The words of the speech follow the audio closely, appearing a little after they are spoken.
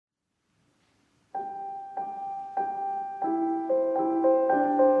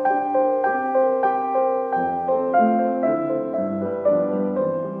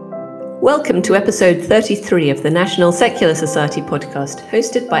Welcome to episode 33 of the National Secular Society podcast,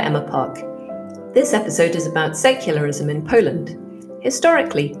 hosted by Emma Park. This episode is about secularism in Poland.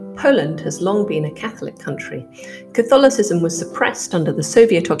 Historically, Poland has long been a Catholic country. Catholicism was suppressed under the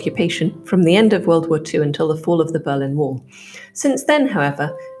Soviet occupation from the end of World War II until the fall of the Berlin Wall. Since then,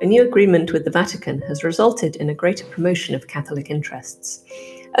 however, a new agreement with the Vatican has resulted in a greater promotion of Catholic interests.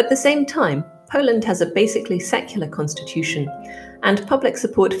 At the same time, Poland has a basically secular constitution, and public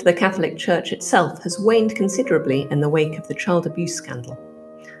support for the Catholic Church itself has waned considerably in the wake of the child abuse scandal.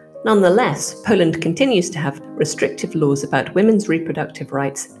 Nonetheless, Poland continues to have restrictive laws about women's reproductive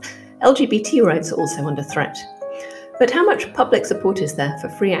rights. LGBT rights are also under threat. But how much public support is there for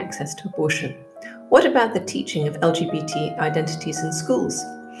free access to abortion? What about the teaching of LGBT identities in schools?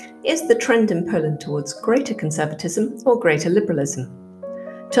 Is the trend in Poland towards greater conservatism or greater liberalism?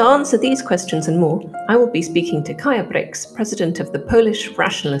 To answer these questions and more, I will be speaking to Kaja Bryx, president of the Polish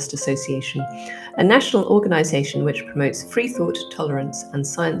Rationalist Association, a national organisation which promotes free thought, tolerance and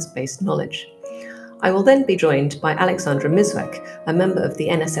science-based knowledge. I will then be joined by Aleksandra Mizwek, a member of the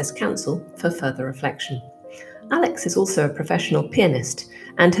NSS Council, for further reflection. Alex is also a professional pianist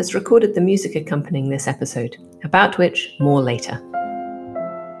and has recorded the music accompanying this episode, about which more later.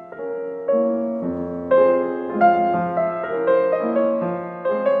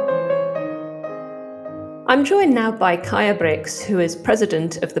 I'm joined now by Kaja Bryx, who is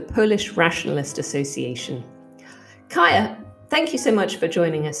president of the Polish Rationalist Association. Kaja, thank you so much for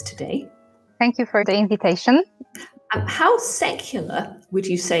joining us today. Thank you for the invitation. How secular would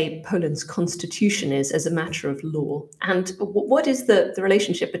you say Poland's constitution is as a matter of law? And what is the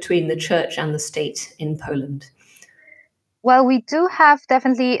relationship between the church and the state in Poland? Well, we do have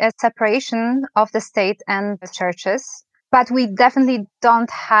definitely a separation of the state and the churches. But we definitely don't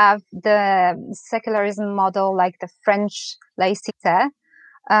have the secularism model like the French laïcité,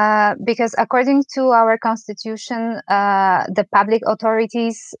 because according to our constitution, the public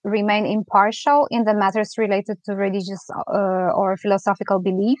authorities remain impartial in the matters related to religious or philosophical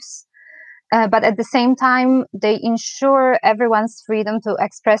beliefs. But at the same time, they ensure everyone's freedom to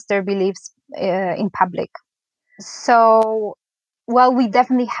express their beliefs in public. So, well, we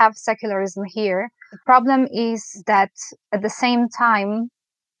definitely have secularism here. The problem is that at the same time,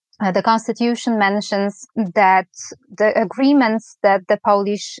 the constitution mentions that the agreements that the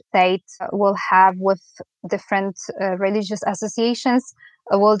Polish state will have with different religious associations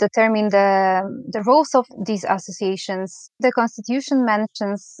will determine the rules of these associations. The constitution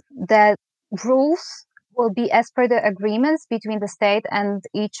mentions that rules will be as per the agreements between the state and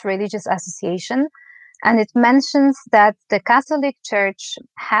each religious association. And it mentions that the Catholic Church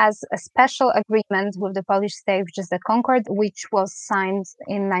has a special agreement with the Polish state, which is the Concord, which was signed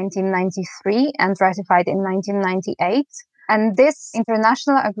in 1993 and ratified in 1998. And this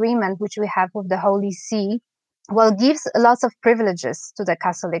international agreement, which we have with the Holy See, well, gives lots of privileges to the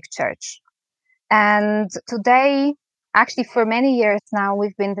Catholic Church. And today, actually for many years now,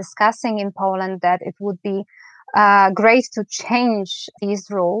 we've been discussing in Poland that it would be great to change these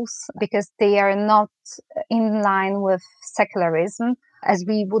rules because they are not in line with secularism as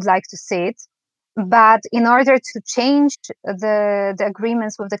we would like to see it. But in order to change the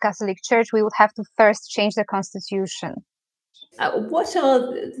agreements with the Catholic Church, we would have to first change the constitution. What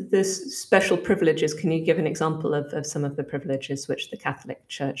are the special privileges? Can you give an example of some of the privileges which the Catholic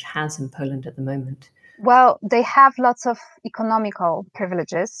Church has in Poland at the moment? Well, they have lots of economical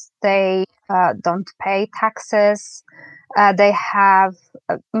privileges. They don't pay taxes. They have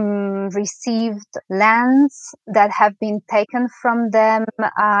received lands that have been taken from them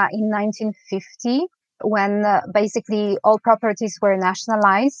in 1950, when basically all properties were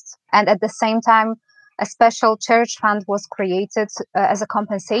nationalized. And at the same time, a special church fund was created as a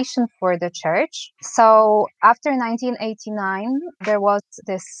compensation for the church. So after 1989, there was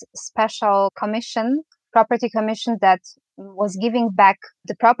this special commission, property commission, that was giving back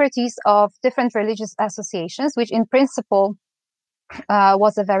the properties of different religious associations, which in principle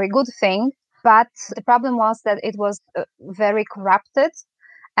was a very good thing. But the problem was that it was very corrupted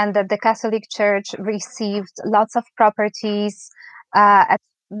and that the Catholic Church received lots of properties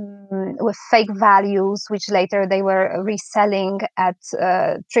with fake values, which later they were reselling at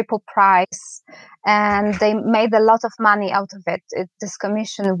triple price, and they made a lot of money out of it. This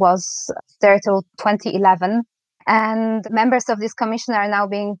commission was there till 2011, and members of this commission are now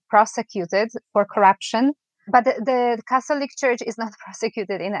being prosecuted for corruption. But the Catholic Church is not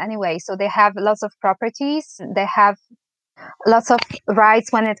prosecuted in any way. So they have lots of properties, they have lots of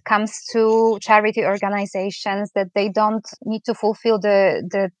rights when it comes to charity organizations, that they don't need to fulfill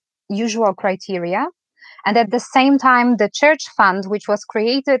the usual criteria. And at the same time, the church fund, which was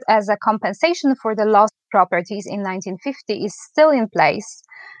created as a compensation for the lost properties in 1950, is still in place.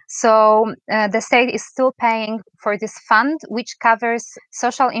 So the state is still paying for this fund, which covers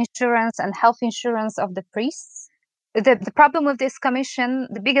social insurance and health insurance of the priests. The problem with this commission,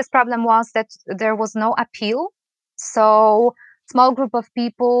 the biggest problem was that there was no appeal. So small group of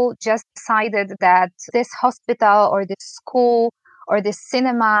people just decided that this hospital or this school or this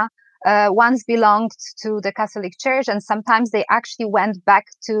cinema once belonged to the Catholic Church, and sometimes they actually went back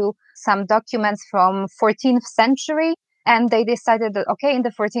to some documents from 14th century, and they decided that, okay, in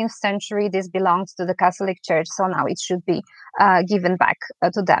the 14th century, this belongs to the Catholic Church, so now it should be given back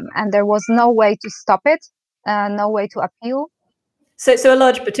to them. And there was no way to stop it, no way to appeal. So a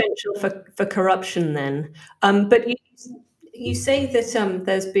large potential for corruption then. But you say that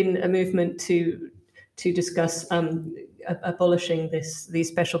there's been a movement to discuss abolishing these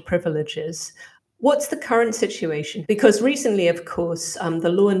special privileges. What's the current situation? Because recently, of course, the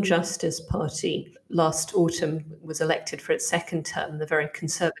Law and Justice Party last autumn was elected for its second term. The very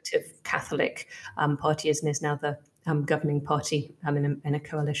conservative Catholic party is now the governing party in a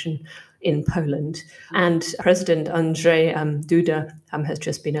coalition in Poland. And President Andrzej Duda has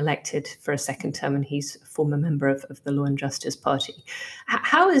just been elected for a second term, and he's a former member of the Law and Justice Party.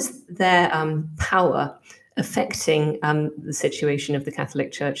 How is their power affecting the situation of the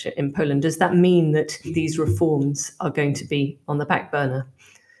Catholic Church in Poland? Does that mean that these reforms are going to be on the back burner?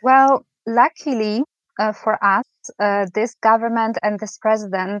 Well, luckily for us, this government and this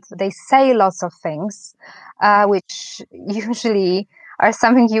president, they say lots of things, which usually are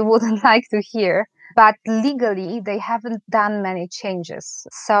something you wouldn't like to hear. But legally, they haven't done many changes.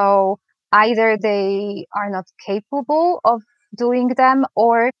 So either they are not capable of doing them,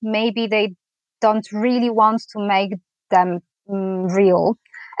 or maybe they don't really want to make them real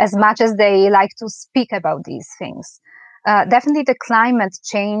as much as they like to speak about these things. Definitely the climate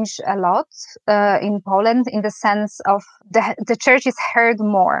changed a lot in Poland, in the sense of the church is heard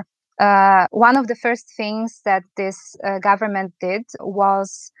more. One of the first things that this government did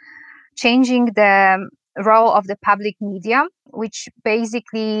was changing the role of the public media, which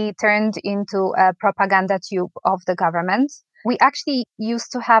basically turned into a propaganda tube of the government. We actually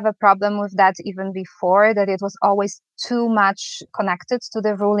used to have a problem with that even before, that it was always too much connected to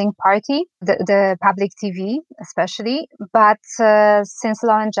the ruling party, the public TV especially. But since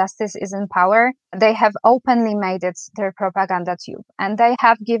Law and Justice is in power, they have openly made it their propaganda tube. And they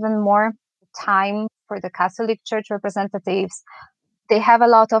have given more time for the Catholic Church representatives. They have a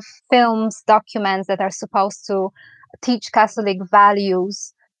lot of films, documents that are supposed to teach Catholic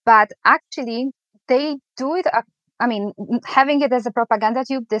values. But actually, they do it. Having it as a propaganda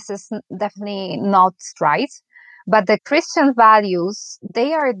tube, this is definitely not right. But the Christian values,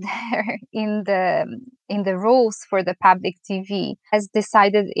 they are there in the rules for the public TV, as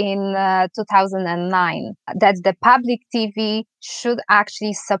decided in 2009, that the public TV should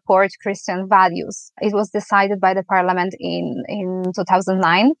actually support Christian values. It was decided by the parliament in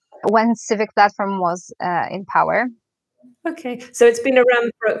 2009, when Civic Platform was in power. Okay, so it's been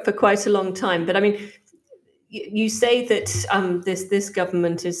around for quite a long time. But you say that this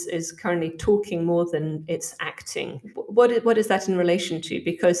government is currently talking more than it's acting. What is that in relation to?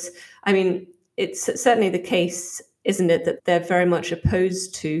 Because it's certainly the case, isn't it, that they're very much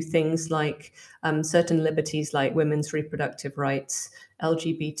opposed to things like certain liberties, like women's reproductive rights,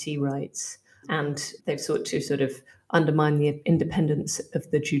 LGBT rights, and they've sought to sort of undermine the independence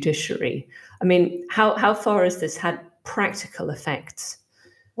of the judiciary. How far has this had practical effects?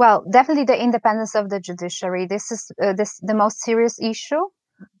 Well, definitely the independence of the judiciary. This is the most serious issue.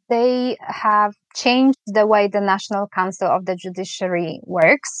 They have changed the way the National Council of the Judiciary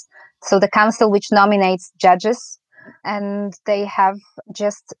works. So the council which nominates judges, and they have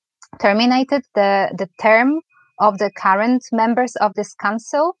just terminated the term of the current members of this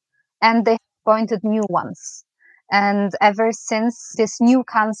council, and they appointed new ones. And ever since, this new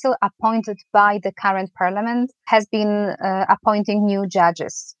council, appointed by the current parliament, has been appointing new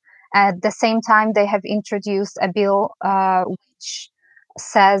judges. At the same time, they have introduced a bill which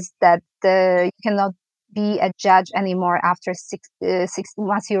says that you cannot be a judge anymore after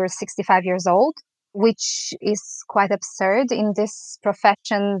once you're 65 years old, which is quite absurd. In this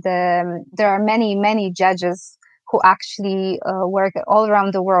profession, there are many, many judges who actually work all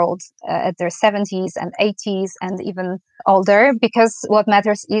around the world at their 70s and 80s and even older, because what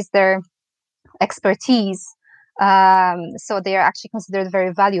matters is their expertise. So they are actually considered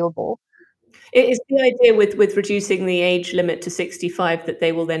very valuable. Is the idea with reducing the age limit to 65 that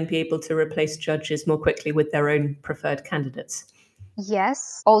they will then be able to replace judges more quickly with their own preferred candidates?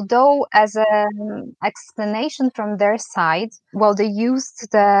 Yes, although as an explanation from their side, well, they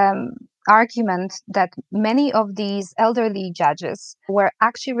used the argument that many of these elderly judges were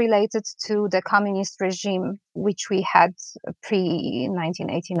actually related to the communist regime, which we had pre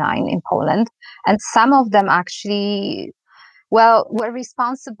 1989 in Poland. And some of them actually, well, were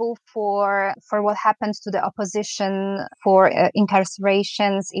responsible for what happened to the opposition, for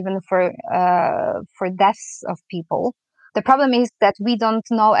incarcerations, even for deaths of people. The problem is that we don't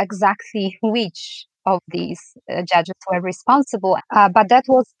know exactly which of these judges were responsible, but that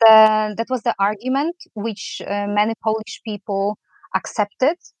was the argument which many Polish people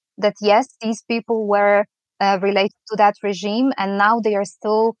accepted, that yes, these people were related to that regime, and now they are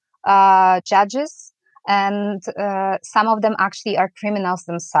still judges, and some of them actually are criminals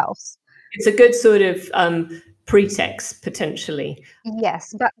themselves. It's a good sort of pretext, potentially.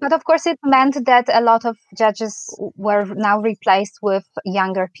 Yes, but of course it meant that a lot of judges were now replaced with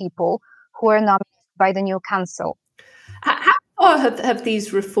younger people who were nominated by the new council. How far have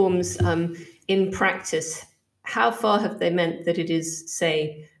these reforms in practice, how far have they meant that it is,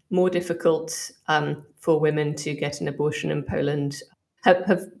 say, more difficult for women to get an abortion in Poland?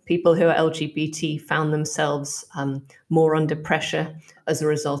 Have people who are LGBT found themselves more under pressure as a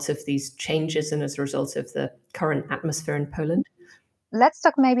result of these changes and as a result of the current atmosphere in Poland? Let's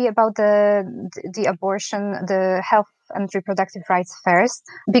talk maybe about the abortion, the health and reproductive rights first,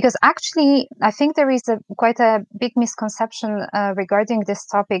 because actually I think there is quite a big misconception regarding this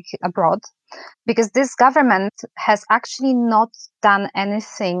topic abroad, because this government has actually not done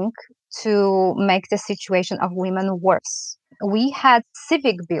anything to make the situation of women worse. We had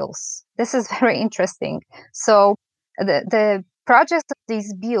civic bills. This is very interesting. So the projects of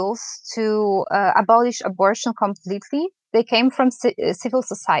these bills to abolish abortion completely, they came from civil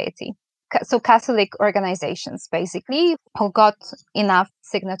society. So Catholic organizations, basically, who got enough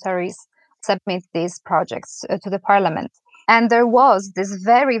signatories submit these projects to the parliament. And there was this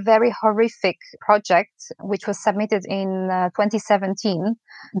very, very horrific project, which was submitted in 2017,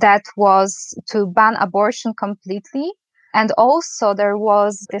 that was to ban abortion completely. And also there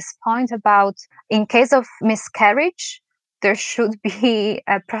was this point about, in case of miscarriage, there should be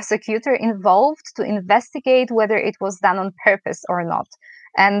a prosecutor involved to investigate whether it was done on purpose or not.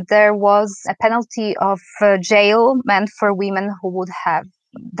 And there was a penalty of jail meant for women who would have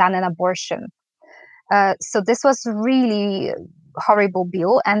done an abortion. So this was really horrible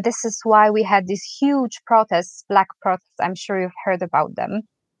bill, and this is why we had these huge protests, black protests. I'm sure you've heard about them.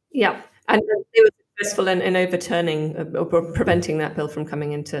 Yeah, and they were successful in overturning or preventing that bill from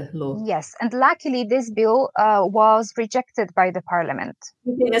coming into law. Yes, and luckily this bill was rejected by the parliament.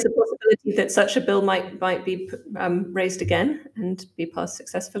 Do you think there's a possibility that such a bill might be raised again and be passed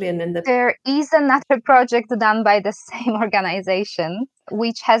successfully? And then there is another project done by the same organization,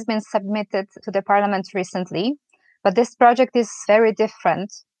 which has been submitted to the parliament recently. But this project is very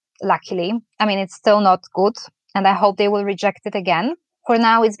different, luckily. I mean, it's still not good, and I hope they will reject it again. For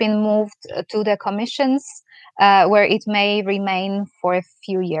now, it's been moved to the commissions, where it may remain for a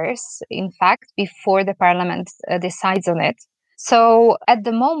few years, in fact, before the parliament decides on it. So at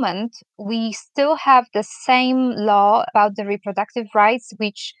the moment, we still have the same law about the reproductive rights,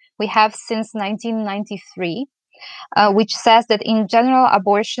 which we have since 1993, which says that in general,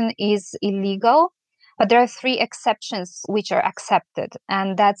 abortion is illegal. But there are 3 exceptions which are accepted,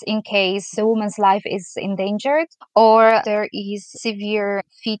 and that's in case a woman's life is endangered, or there is severe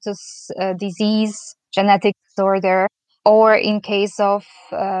fetus disease, genetic disorder, or in case of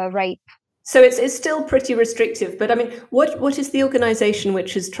rape. So it's still pretty restrictive. But I mean, what is the organization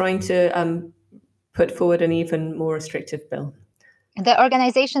which is trying to put forward an even more restrictive bill? The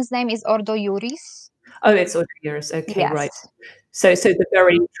organization's name is Ordo Iuris. Oh, it's Ordo Iuris. Okay, yes. Right. So the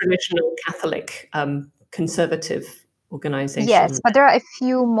very traditional Catholic conservative organization. Yes, but there are a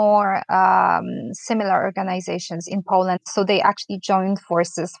few more similar organizations in Poland. So they actually joined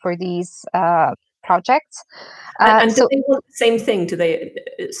forces for these projects. And do they want the same thing? Do they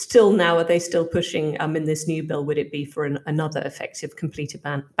are they still pushing in this new bill? Would it be for another effective, complete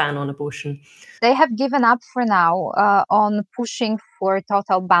ban on abortion? They have given up for now on pushing for a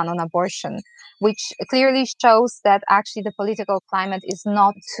total ban on abortion, which clearly shows that actually the political climate is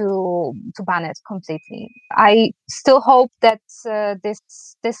not to ban it completely. I still hope that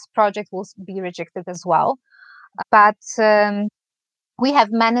this project will be rejected as well, but we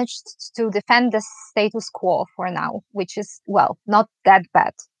have managed to defend the status quo for now, which is, well, not that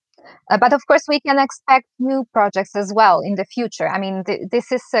bad. But of course, we can expect new projects as well in the future. I mean,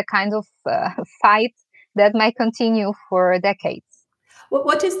 this is a kind of fight that might continue for decades.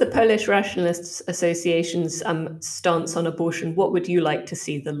 What is the Polish Rationalists Association's stance on abortion? What would you like to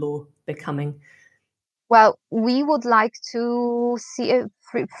see the law becoming? Well, we would like to see a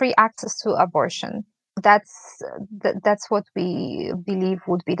free access to abortion. That's what we believe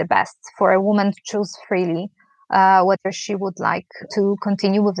would be the best for a woman to choose freely whether she would like to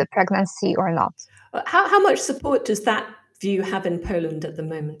continue with the pregnancy or not. How much support does that view have in Poland at the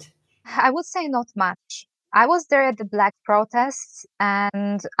moment? I would say not much. I was there at the Black protests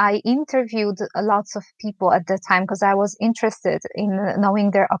and I interviewed lots of people at the time because I was interested in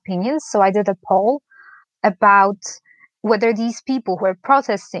knowing their opinions. So I did a poll about whether these people who are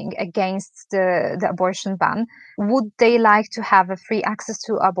protesting against the abortion ban, would they like to have a free access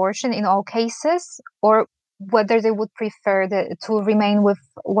to abortion in all cases, or whether they would prefer to remain with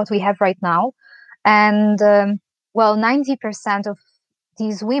what we have right now. And 90% of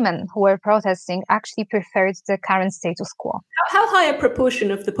these women who were protesting actually preferred the current status quo. How high a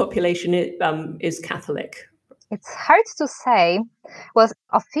proportion of the population is Catholic? It's hard to say. Well,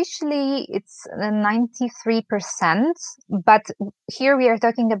 officially it's 93%, but here we are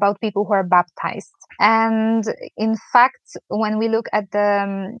talking about people who are baptized. And in fact, when we look at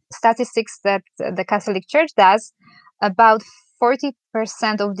the statistics that the Catholic Church does, about 40%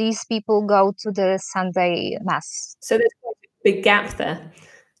 of these people go to the Sunday Mass. So there's quite a big gap there.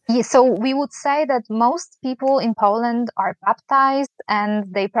 Yeah, so we would say that most people in Poland are baptized and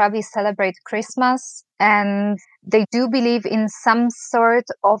they probably celebrate Christmas and they do believe in some sort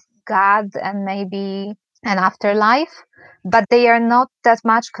of God and maybe an afterlife, but they are not that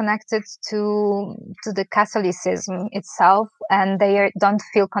much connected to the Catholicism itself, and they don't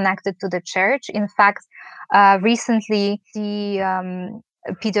feel connected to the church. In fact, recently the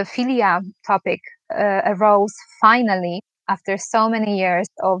pedophilia topic arose finally after so many years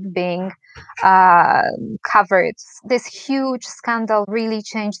of being covered. This huge scandal really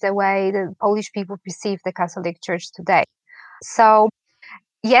changed the way the Polish people perceive the Catholic Church today. So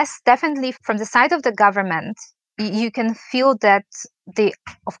yes, definitely from the side of the government, you can feel that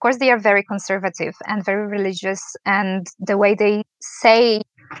of course, they are very conservative and very religious, and the way they say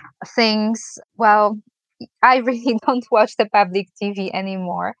things, well, I really don't watch the public TV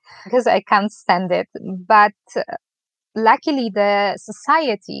anymore because I can't stand it. But luckily, the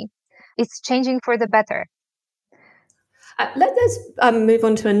society is changing for the better. Let us move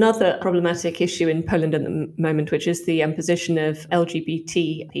on to another problematic issue in Poland at the moment, which is the position of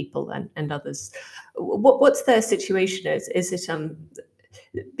LGBT people and others. What's their situation? Is it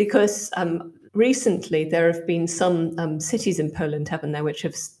because recently there have been some cities in Poland, haven't there, which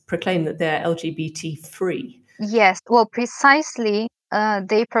have proclaimed that they're LGBT free? Yes, well, precisely.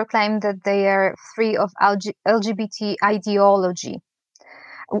 They proclaim that they are free of LGBT ideology.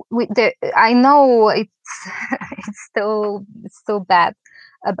 I know it's it's still bad,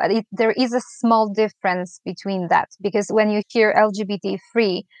 but there is a small difference between that, because when you hear LGBT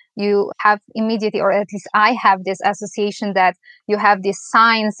free, you have immediately, or at least I have this association that you have these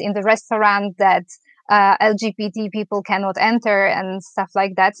signs in the restaurant that LGBT people cannot enter and stuff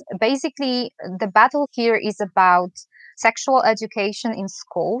like that. Basically, the battle here is about sexual education in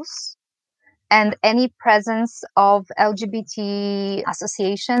schools and any presence of LGBT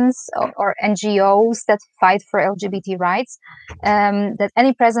associations or NGOs that fight for LGBT rights, that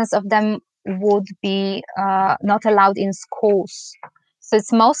any presence of them would be not allowed in schools. So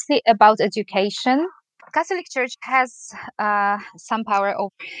it's mostly about education. Catholic Church has some power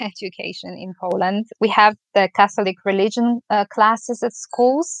over education in Poland. We have the Catholic religion classes at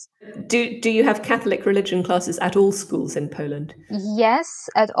schools. Do you have Catholic religion classes at all schools in Poland? Yes,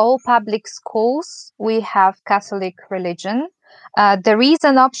 at all public schools we have Catholic religion. There is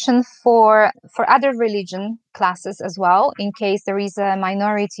an option for other religion classes as well, in case there is a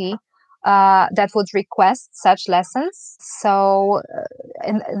minority that would request such lessons. So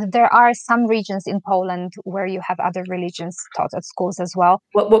there are some regions in Poland where you have other religions taught at schools as well.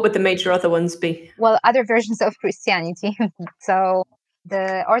 What would the major other ones be? Well, other versions of Christianity. So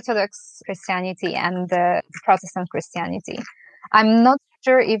the Orthodox Christianity and the Protestant Christianity. I'm not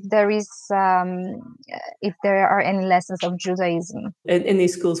sure if there are any lessons of Judaism in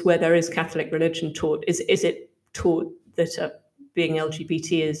these schools where there is Catholic religion taught. Is it taught that being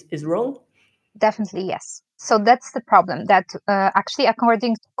LGBT is wrong? Definitely, yes. So that's the problem, that actually,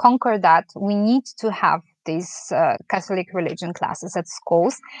 according to Concordat, we need to have these Catholic religion classes at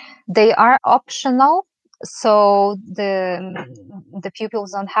schools. They are optional, so the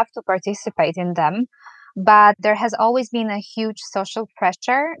pupils don't have to participate in them. But there has always been a huge social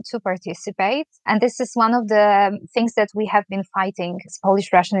pressure to participate. And this is one of the things that we have been fighting as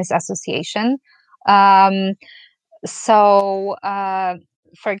Polish Rationalist Association. So,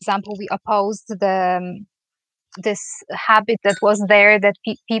 for example, we opposed this habit that was there, that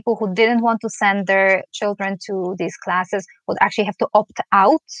people who didn't want to send their children to these classes would actually have to opt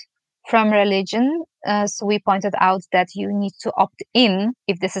out from religion. So we pointed out that you need to opt in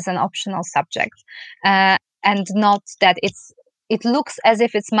if this is an optional subject, and not that it looks as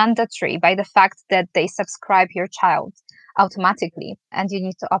if it's mandatory by the fact that they subscribe your child automatically and you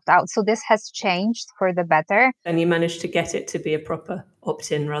need to opt out. So this has changed for the better. And you managed to get it to be a proper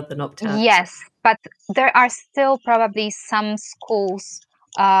opt-in rather than opt-out. Yes, but there are still probably some schools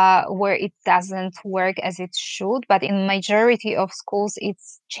where it doesn't work as it should, but in majority of schools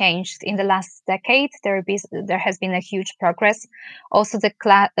it's changed in the last decade. There has been a huge progress. Also, the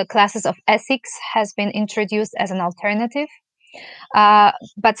classes of ethics has been introduced as an alternative.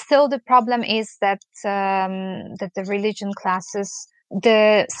 But still, the problem is that that the religion classes,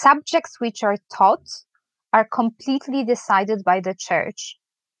 the subjects which are taught, are completely decided by the church.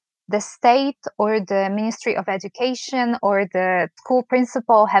 The state or the Ministry of Education or the school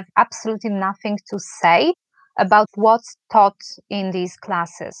principal have absolutely nothing to say about what's taught in these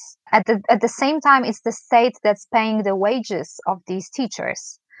classes. At the same time, it's the state that's paying the wages of these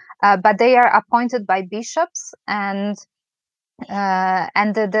teachers, but they are appointed by bishops, and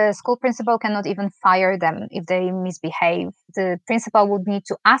the school principal cannot even fire them if they misbehave. The principal would need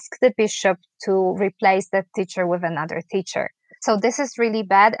to ask the bishop to replace that teacher with another teacher. So this is really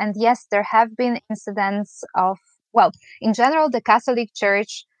bad. And yes, there have been incidents of, well, in general, the Catholic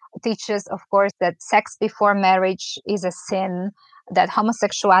Church teaches, of course, that sex before marriage is a sin, that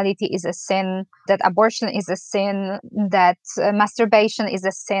homosexuality is a sin, that abortion is a sin, that masturbation is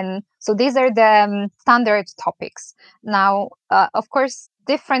a sin. So these are the standard topics. Now, of course,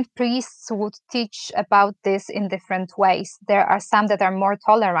 different priests would teach about this in different ways. There are some that are more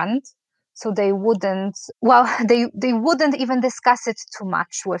tolerant, so they wouldn't even discuss it too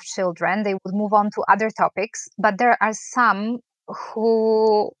much with children. They would move on to other topics. But there are some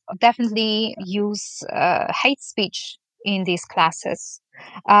who definitely use hate speech in these classes.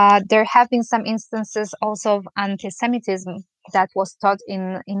 There have been some instances also of anti-Semitism that was taught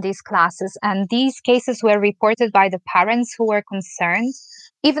in these classes, and these cases were reported by the parents who were concerned,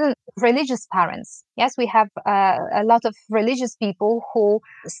 even religious parents. Yes, we have a lot of religious people who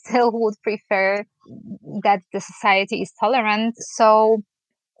still would prefer that the society is tolerant. So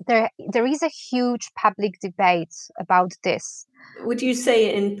there is a huge public debate about this. Would you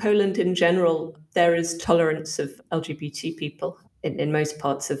say in Poland in general there is tolerance of LGBT people in most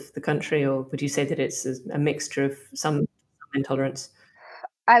parts of the country, or would you say that it's a mixture of some intolerance?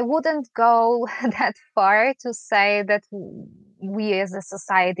 I wouldn't go that far to say that we as a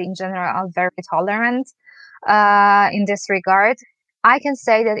society in general are very tolerant in this regard. I can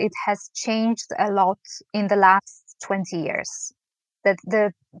say that it has changed a lot in the last 20 years. That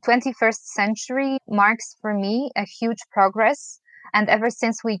the 21st century marks for me a huge progress. And ever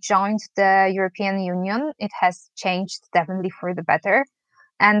since we joined the European Union, it has changed definitely for the better.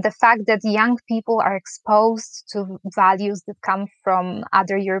 And the fact that young people are exposed to values that come from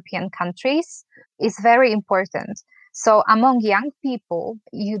other European countries is very important. So among young people,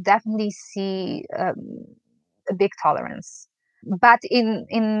 you definitely see a big tolerance. But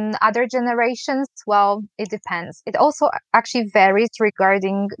in other generations, well, it depends. It also actually varies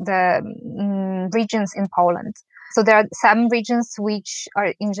regarding the regions in Poland. So there are some regions which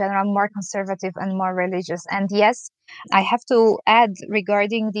are in general more conservative and more religious. And yes, I have to add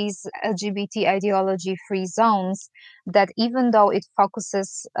regarding these LGBT ideology-free zones that even though it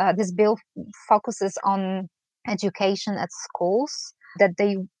focuses, this bill focuses on education at schools, that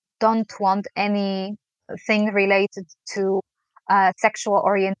they don't want anything related to sexual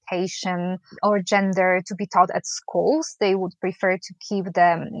orientation or gender to be taught at schools. They would prefer to keep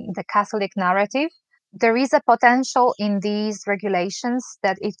the Catholic narrative. There is a potential in these regulations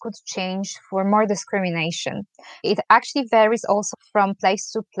that it could change for more discrimination. It actually varies also from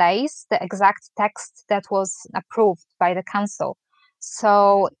place to place, the exact text that was approved by the council.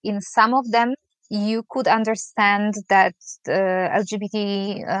 So in some of them, you could understand that the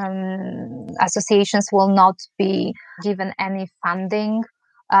LGBT associations will not be given any funding,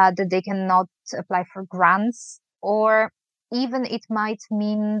 that they cannot apply for grants, or even it might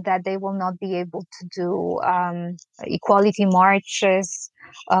mean that they will not be able to do equality marches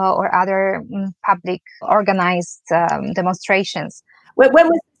or other public organized demonstrations. When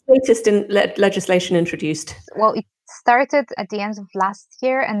was the latest legislation introduced? Well, it started at the end of last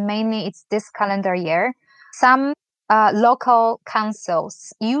year, and mainly it's this calendar year. Some local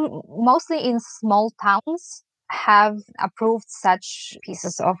councils, mostly in small towns, have approved such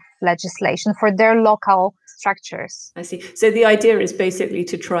pieces of legislation for their local structures. I see. So the idea is basically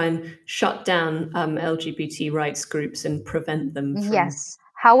to try and shut down LGBT rights groups and prevent them from... Yes.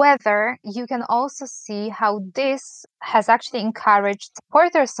 However, you can also see how this has actually encouraged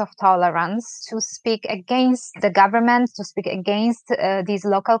supporters of tolerance to speak against the government, to speak against these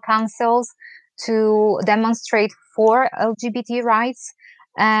local councils, to demonstrate for LGBT rights.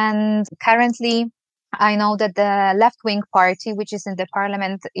 And currently, I know that the left-wing party, which is in the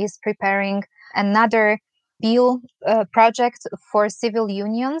parliament, is preparing another bill project for civil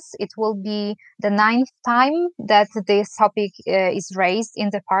unions. It will be the 9th time that this topic is raised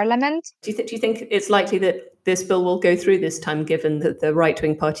in the parliament. Do you think it's likely that this bill will go through this time, given that the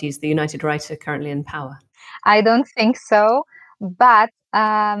right-wing parties, the United Right, are currently in power? I don't think so, but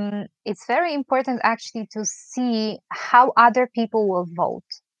it's very important actually to see how other people will vote.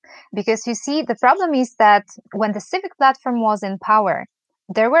 Because you see, the problem is that when the Civic Platform was in power,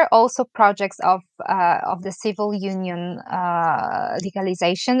 there were also projects of the civil union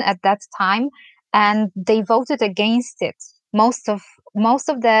legalization at that time, and they voted against it. Most of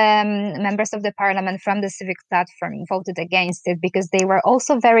the members of the parliament from the Civic Platform voted against it because they were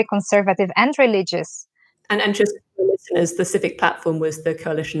also very conservative and religious. And just for listeners, the Civic Platform was the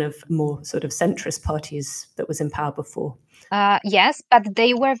coalition of more sort of centrist parties that was in power before. Yes, but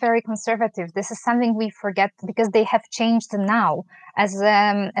they were very conservative. This is something we forget because they have changed now. As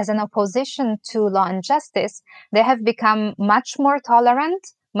an opposition to Law and Justice, they have become much more tolerant,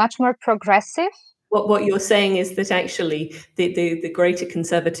 much more progressive. What you're saying is that actually the greater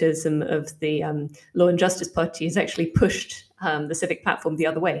conservatism of the Law and Justice Party has actually pushed the Civic Platform the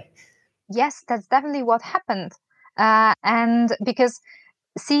other way. Yes, that's definitely what happened. And because,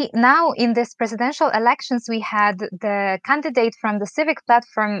 see, now in these presidential elections, we had the candidate from the Civic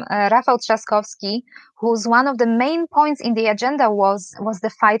Platform, Rafał Trzaskowski, whose one of the main points in the agenda was the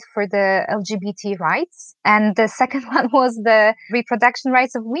fight for the LGBT rights. And the second one was the reproduction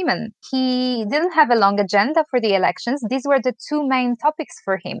rights of women. He didn't have a long agenda for the elections. These were the two main topics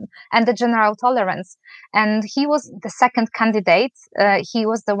for him, and the general tolerance. And he was the second candidate. He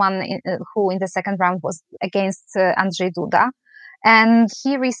was the one who in the second round was against Andrzej Duda. And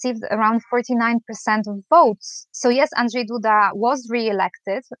he received around 49% of votes. So yes, Andrzej Duda was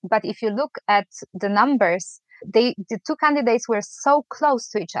re-elected, but if you look at the numbers, the two candidates were so close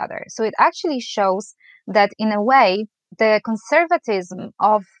to each other. So it actually shows that in a way, the conservatism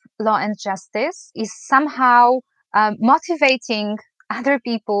of Law and Justice is somehow motivating other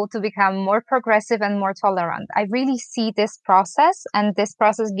people to become more progressive and more tolerant. I really see this process, and this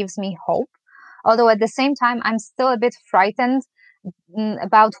process gives me hope. Although at the same time, I'm still a bit frightened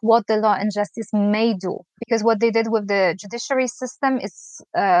about what the Law and Justice may do, because what they did with the judiciary system is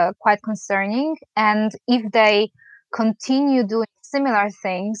quite concerning. And if they continue doing similar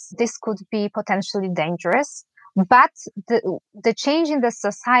things, this could be potentially dangerous. But the change in the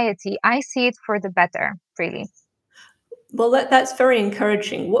society, I see it for the better, really. Well, that's very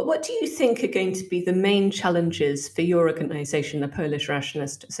encouraging. What do you think are going to be the main challenges for your organization, the Polish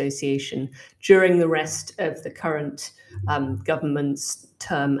Rationalist Association, during the rest of the current government's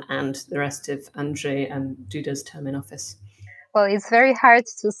term and the rest of Andrzej Duda's term in office? Well, it's very hard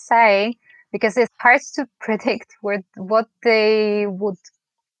to say because it's hard to predict what they would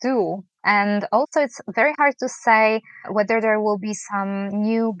do. And also, it's very hard to say whether there will be some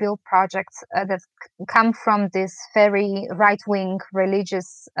new bill projects that come from these very right-wing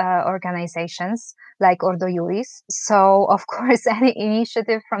religious organizations like Ordo Iuris. So, of course, any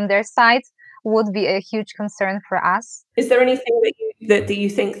initiative from their side would be a huge concern for us. Is there anything that you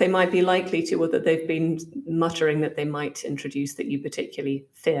think they might be likely to, or that they've been muttering that they might introduce, that you particularly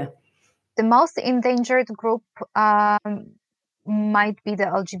fear? The most endangered group might be the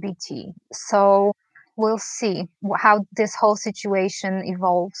LGBT. So we'll see how this whole situation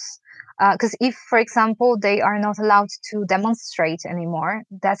evolves. Because if, for example, they are not allowed to demonstrate anymore,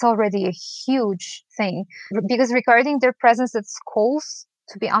 that's already a huge thing. Because regarding their presence at schools,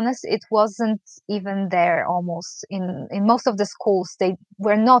 to be honest, it wasn't even there almost. In most of the schools, they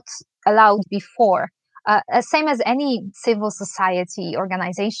were not allowed before. Same as any civil society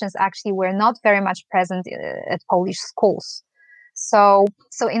organizations actually were not very much present at Polish schools. So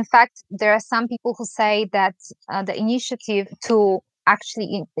in fact, there are some people who say that the initiative to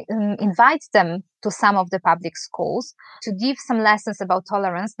actually invite them to some of the public schools to give some lessons about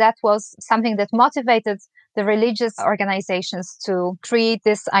tolerance, that was something that motivated the religious organizations to create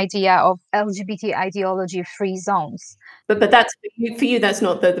this idea of LGBT ideology-free zones. But that's for you. That's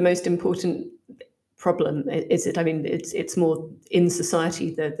not the most important problem, is it? I mean, it's more in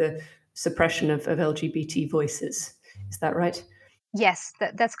society, the suppression of LGBT voices. Is that right? Yes,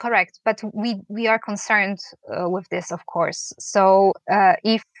 that's correct. But we are concerned with this, of course. So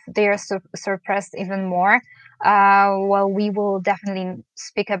if they are suppressed even more, well, we will definitely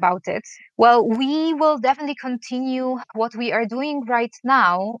speak about it. Well, we will definitely continue what we are doing right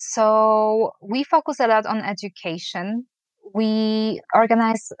now. So we focus a lot on education. We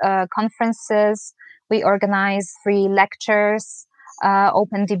organize conferences. We organize free lectures,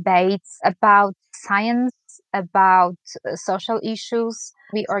 open debates about science, about social issues.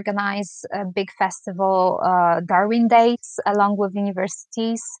 We organize a big festival, Darwin Days, along with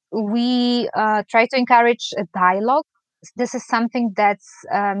universities. We try to encourage a dialogue. This is something that's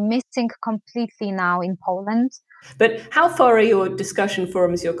missing completely now in Poland. But how far are your discussion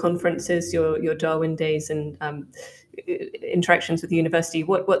forums, your conferences, your Darwin Days, and interactions with the university?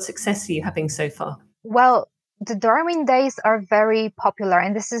 What success are you having so far? Well, the Darwin Days are very popular,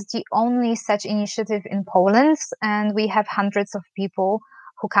 and this is the only such initiative in Poland. And we have hundreds of people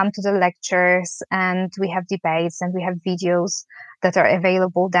who come to the lectures, and we have debates, and we have videos that are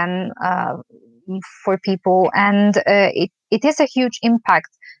available then for people. And it is a huge impact.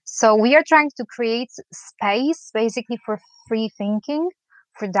 So we are trying to create space basically for free thinking,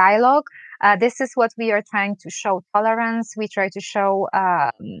 for dialogue. This is what we are trying to show: tolerance. We try to show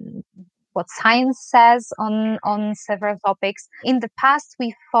what science says on several topics. In the past,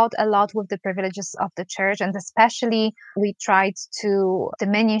 we fought a lot with the privileges of the church, and especially we tried to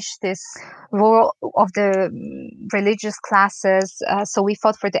diminish this role of the religious classes. So we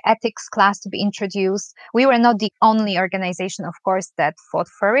fought for the ethics class to be introduced. We were not the only organization, of course, that fought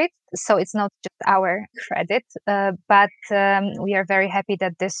for it. So it's not just our credit, but we are very happy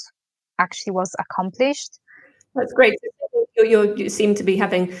that this actually was accomplished. That's great. You seem to be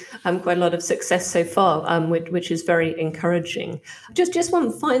having quite a lot of success so far, which is very encouraging. Just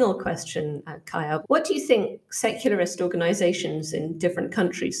one final question, Kaya. What do you think secularist organizations in different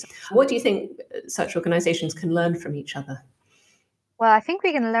countries, what do you think such organizations can learn from each other? Well, I think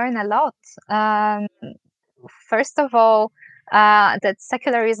we can learn a lot. First of all, that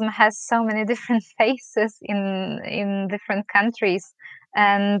secularism has so many different faces in different countries,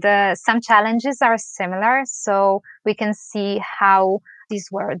 and some challenges are similar. So we can see how these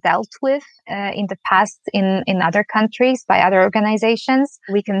were dealt with in the past in other countries by other organizations.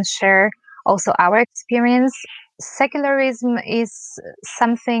 We can share also our experience. Secularism is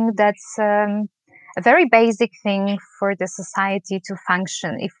something that's a very basic thing for the society to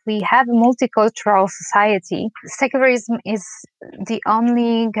function. If we have a multicultural society, secularism is the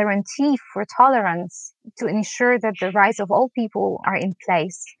only guarantee for tolerance to ensure that the rights of all people are in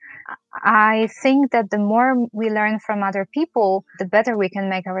place. I think that the more we learn from other people, the better we can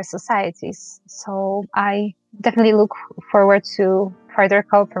make our societies. So I definitely look forward to further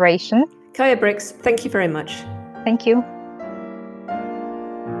cooperation. Kaya Brix, thank you very much. Thank you.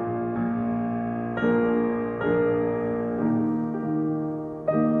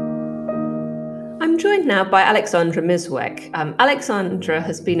 I'm joined now by Alexandra Miswek. Alexandra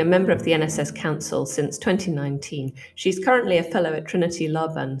has been a member of the NSS Council since 2019. She's currently a fellow at Trinity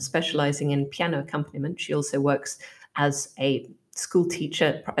Laban, specialising in piano accompaniment. She also works as a school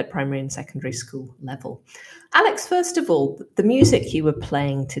teacher at primary and secondary school level. Alex, first of all, the music you were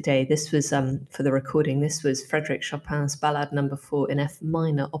playing today, this was, for the recording, this was Frédéric Chopin's Ballade No. 4 in F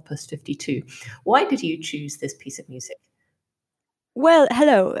minor, Opus 52. Why did you choose this piece of music? Well,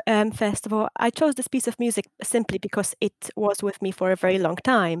 hello. First of all, I chose this piece of music simply because it was with me for a very long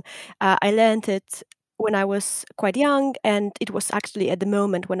time. I learned it when I was quite young, and it was actually at the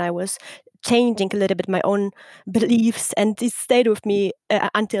moment when I was changing a little bit my own beliefs, and it stayed with me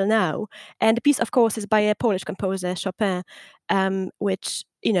until now. And the piece, of course, is by a Polish composer, Chopin, which,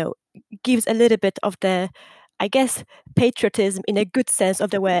 gives a little bit of the, I guess, patriotism in a good sense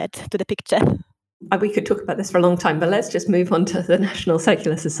of the word to the picture. We could talk about this for a long time, but let's just move on to the National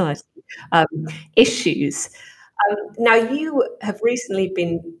Secular Society issues. Now, you have recently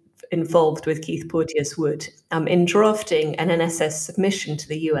been involved with Keith Porteous-Wood in drafting an NSS submission to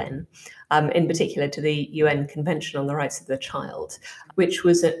the UN, in particular to the UN Convention on the Rights of the Child, which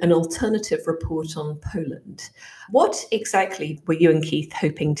was an alternative report on Poland. What exactly were you and Keith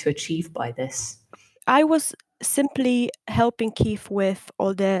hoping to achieve by this? I was simply helping Keith with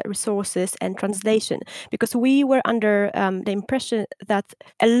all the resources and translation, because we were under the impression that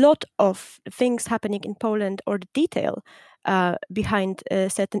a lot of things happening in Poland, or the detail behind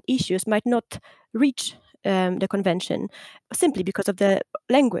certain issues, might not reach the convention simply because of the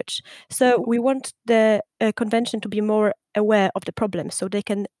language. So we want the convention to be more aware of the problem, so they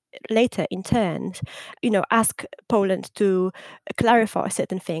can later in turn, ask Poland to clarify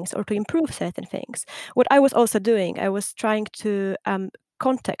certain things or to improve certain things. What I was also doing, I was trying to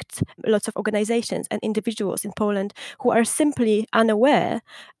contact lots of organizations and individuals in Poland who are simply unaware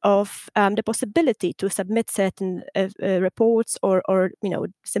of the possibility to submit certain reports or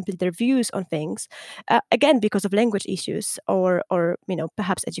simply their views on things, again because of language issues or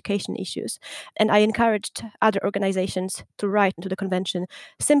perhaps education issues. And I encouraged other organizations to write to the convention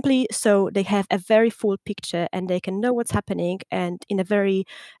simply so they have a very full picture and they can know what's happening and in a very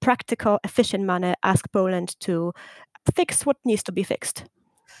practical, efficient manner ask Poland to fix what needs to be fixed.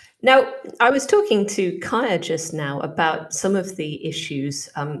 Now, I was talking to Kaya just now about some of the issues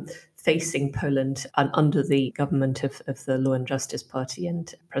facing Poland under the government of the Law and Justice Party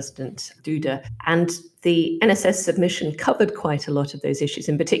and President Duda. And the NSS submission covered quite a lot of those issues.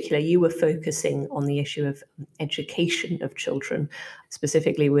 In particular, you were focusing on the issue of education of children,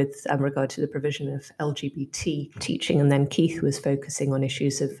 specifically with regard to the provision of LGBT teaching. And then Keith was focusing on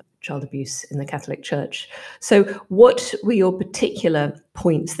issues of child abuse in the Catholic Church. So what were your particular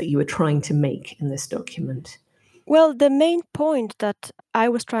points that you were trying to make in this document? Well, the main point that I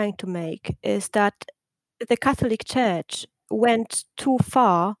was trying to make is that the Catholic Church went too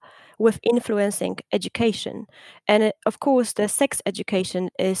far with influencing education. And of course, the sex education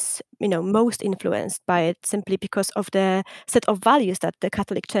is, most influenced by it simply because of the set of values that the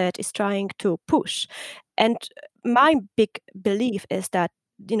Catholic Church is trying to push. And my big belief is that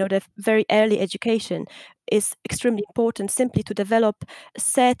the very early education is extremely important simply to develop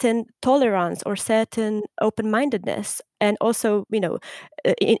certain tolerance or certain open-mindedness and also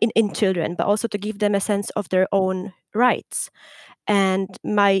in children, but also to give them a sense of their own rights. And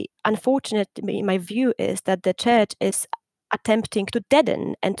my view is that the church is attempting to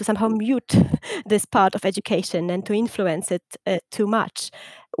deaden and to somehow mute this part of education and to influence it too much,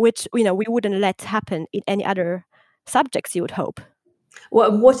 which we wouldn't let happen in any other subjects, you would hope.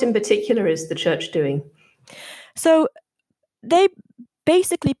 What in particular is the church doing? So they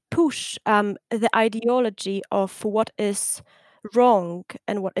basically push the ideology of what is wrong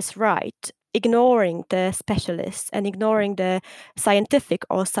and what is right, ignoring the specialists and ignoring the scientific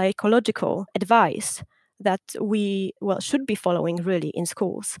or psychological advice that we should be following really in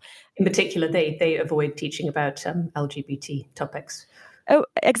schools. In particular, they avoid teaching about LGBT topics. Oh,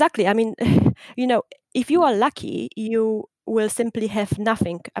 exactly. I mean, if you are lucky, you will simply have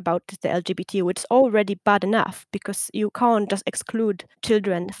nothing about the LGBT, which is already bad enough because you can't just exclude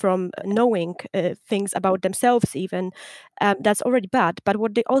children from knowing things about themselves even. That's already bad. But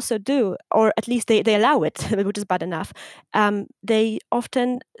what they also do, or at least they allow it, which is bad enough, they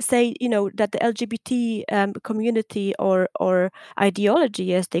often say, that the LGBT community or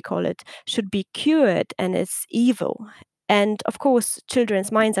ideology, as they call it, should be cured and it's evil. And of course,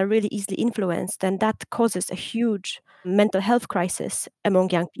 children's minds are really easily influenced, and that causes a huge mental health crisis among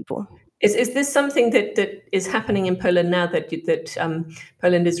young people. Is this something that is happening in Poland now, that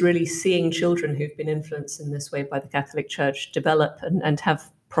Poland is really seeing children who've been influenced in this way by the Catholic Church develop and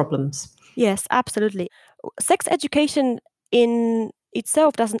have problems? Yes, absolutely. Sex education in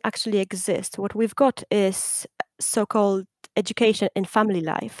itself doesn't actually exist. What we've got is so-called education in family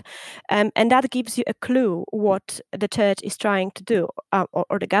life. And that gives you a clue what the church is trying to do,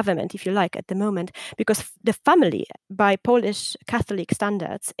 or the government, if you like, at the moment, because the family, by Polish Catholic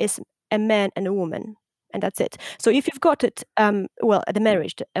standards, is a man and a woman. And that's it. So if you've got it, the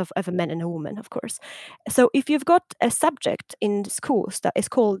marriage of a man and a woman, of course. So if you've got a subject in schools that is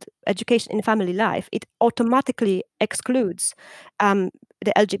called education in family life, it automatically excludes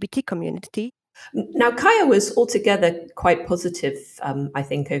the LGBT community. Now, Kaya was altogether quite positive, I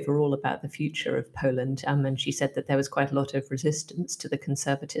think, overall about the future of Poland. And she said that there was quite a lot of resistance to the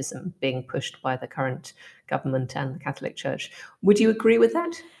conservatism being pushed by the current government and the Catholic Church. Would you agree with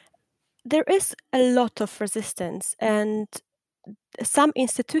that? There is a lot of resistance, and some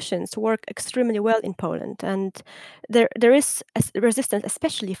institutions work extremely well in Poland, and there is resistance,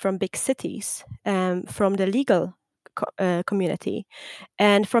 especially from big cities, from the legal community,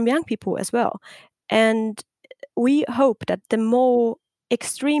 and from young people as well. And we hope that the more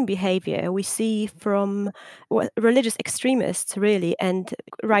extreme behavior we see from religious extremists, really, and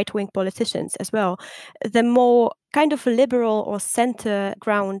right-wing politicians as well, the more kind of liberal or center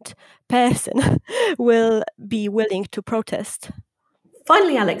ground person will be willing to protest.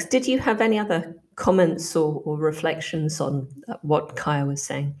 Finally, Alex, did you have any other comments or reflections on what Kaya was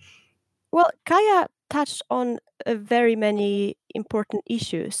saying? Well, Kaya touched on very many important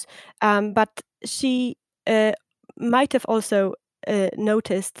issues, but she might have also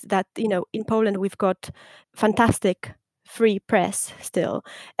noticed that in Poland we've got fantastic free press still.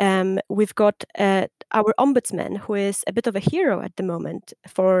 We've got our ombudsman, who is a bit of a hero at the moment,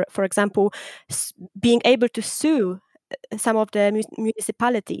 for example, being able to sue some of the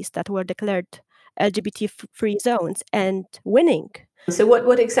municipalities that were declared LGBT-free zones and winning. So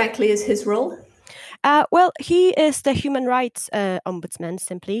what exactly is his role? Well, he is the human rights ombudsman,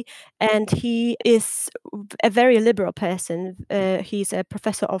 simply, and he is a very liberal person. He's a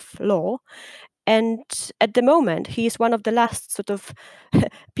professor of law. And at the moment, he is one of the last sort of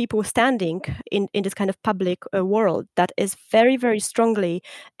people standing in this kind of public world that is very, very strongly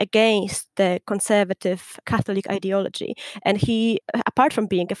against the conservative Catholic ideology. And he, apart from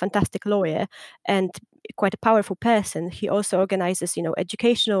being a fantastic lawyer and quite a powerful person, he also organizes,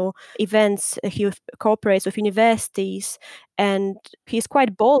 educational events. He cooperates with universities, and he's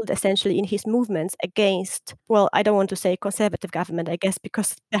quite bold, essentially, in his movements against, well, I don't want to say conservative government, I guess,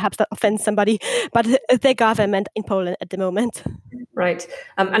 because perhaps that offends somebody, but the government in Poland at the moment. Right.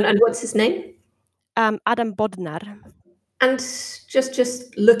 And what's his name? Adam Bodnar. And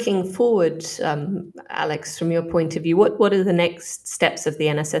just looking forward, Alex, from your point of view, what are the next steps of the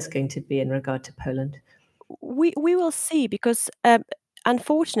NSS going to be in regard to Poland? We will see, because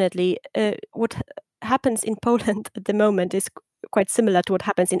unfortunately, what happens in Poland at the moment is quite similar to what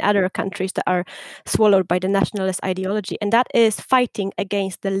happens in other countries that are swallowed by the nationalist ideology, and that is fighting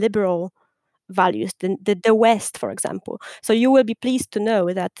against the liberal values, the West, for example. So you will be pleased to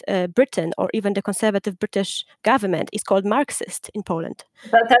know that Britain, or even the conservative British government, is called Marxist in Poland.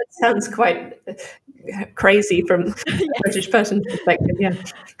 That sounds quite crazy from a British person's perspective, yeah.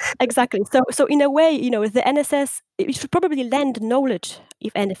 Exactly. So in a way, the NSS, it should probably lend knowledge,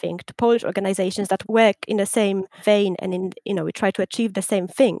 if anything, to Polish organizations that work in the same vein and we try to achieve the same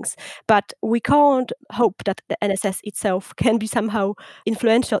things. But we can't hope that the NSS itself can be somehow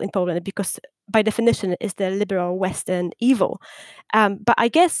influential in Poland, because by definition is the liberal Western evil. But I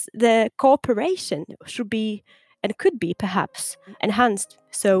guess the cooperation should be and could be perhaps enhanced,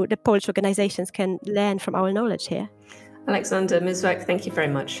 so the Polish organizations can learn from our knowledge here. Alexander Mizrak, thank you very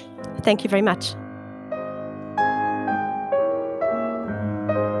much. Thank you very much.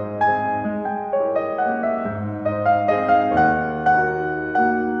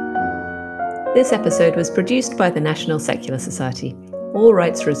 This episode was produced by the National Secular Society. All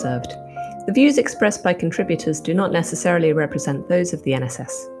rights reserved. The views expressed by contributors do not necessarily represent those of the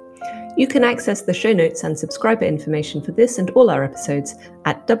NSS. You can access the show notes and subscriber information for this and all our episodes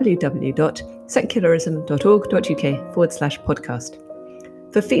at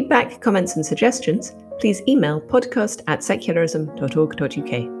www.secularism.org.uk/podcast. For feedback, comments and suggestions, please email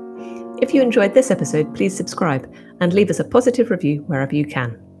podcast@secularism.org.uk. If you enjoyed this episode, please subscribe and leave us a positive review wherever you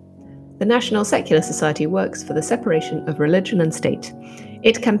can. The National Secular Society works for the separation of religion and state.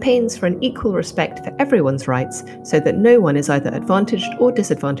 It campaigns for an equal respect for everyone's rights so that no one is either advantaged or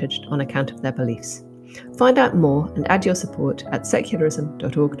disadvantaged on account of their beliefs. Find out more and add your support at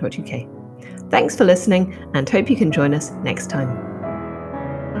secularism.org.uk. Thanks for listening, and hope you can join us next time.